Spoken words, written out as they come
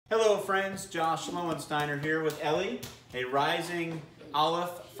Hello friends, Josh Lowensteiner here with Ellie, a rising Aleph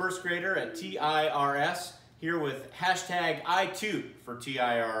first grader at TIRS, here with hashtag #IToot for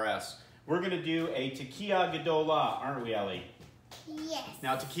TIRS. We're going to do a Tekiah G'dolah, aren't we, Ellie? Yes.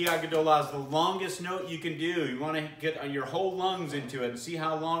 Now Tekiah G'dolah is the longest note you can do. You want to get your whole lungs into it and see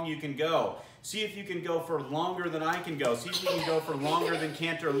how long you can go. See if you can go for longer than I can go. See if you can go for longer than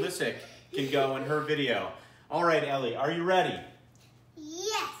Cantor Lissick can go in her video. All right, Ellie, are you ready?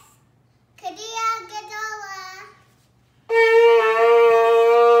 Yes. Tekiah G'dolah.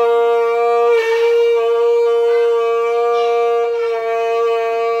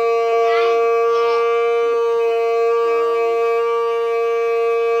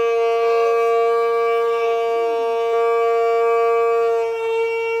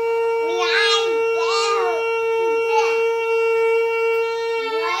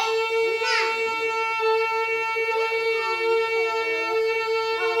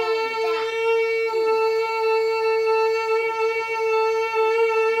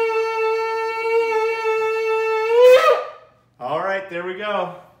 All right, there we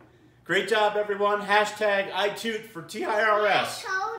go. Great job, everyone. Hashtag #IToot for TIRS.